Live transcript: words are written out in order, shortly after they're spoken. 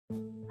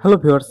Hello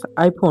viewers,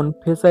 iPhone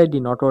Face ID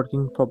not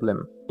working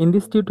problem. In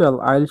this tutorial,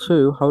 I'll show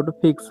you how to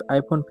fix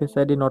iPhone Face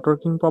ID not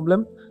working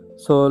problem.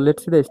 So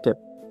let's see the step.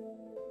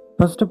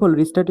 First of all,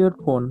 restart your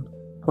phone.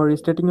 For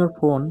restarting your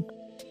phone,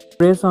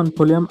 press on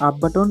volume up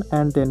button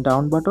and then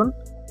down button.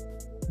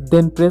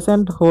 Then press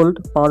and hold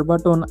power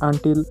button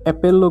until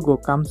Apple logo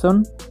comes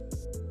on.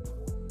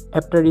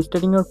 After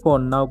restarting your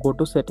phone, now go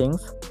to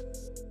settings.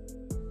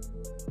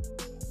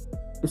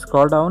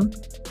 Scroll down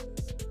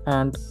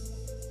and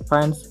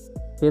find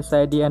Face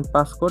ID and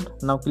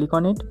passcode. Now click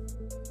on it.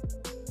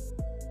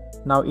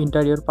 Now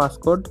enter your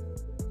passcode.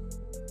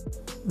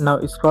 Now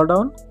scroll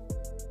down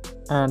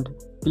and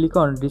click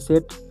on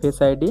reset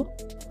Face ID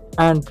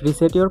and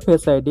reset your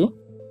Face ID.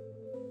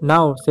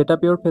 Now set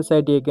up your Face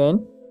ID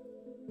again.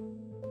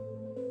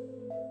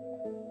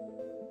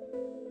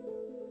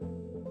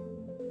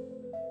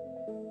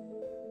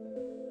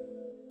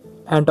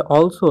 And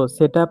also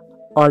set up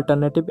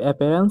alternative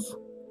appearance.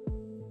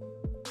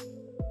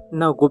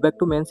 Now go back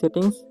to main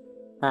settings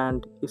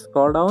and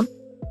scroll down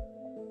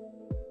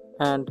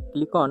and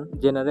click on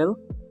general.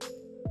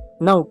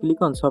 Now click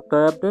on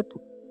software update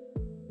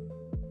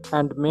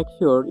and make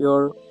sure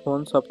your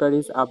phone software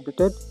is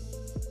updated.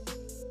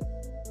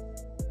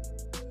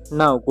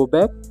 Now go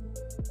back,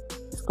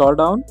 scroll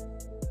down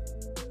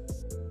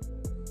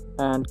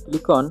and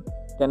click on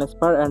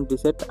transfer and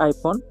reset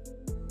iPhone.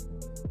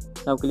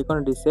 Now click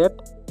on reset.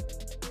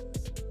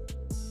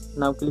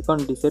 Now click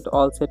on reset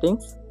all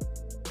settings.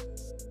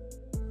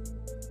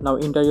 Now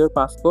enter your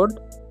passcode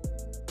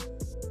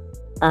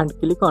and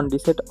click on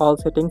reset all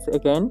settings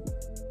again.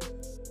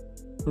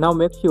 Now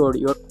make sure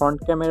your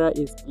front camera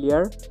is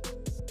clear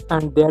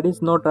and there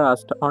is no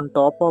dust on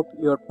top of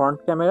your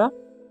front camera.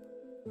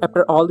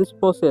 After all this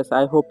process,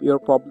 I hope your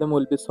problem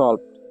will be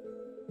solved.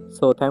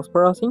 So thanks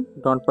for watching.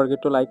 Don't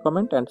forget to like,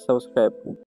 comment and subscribe.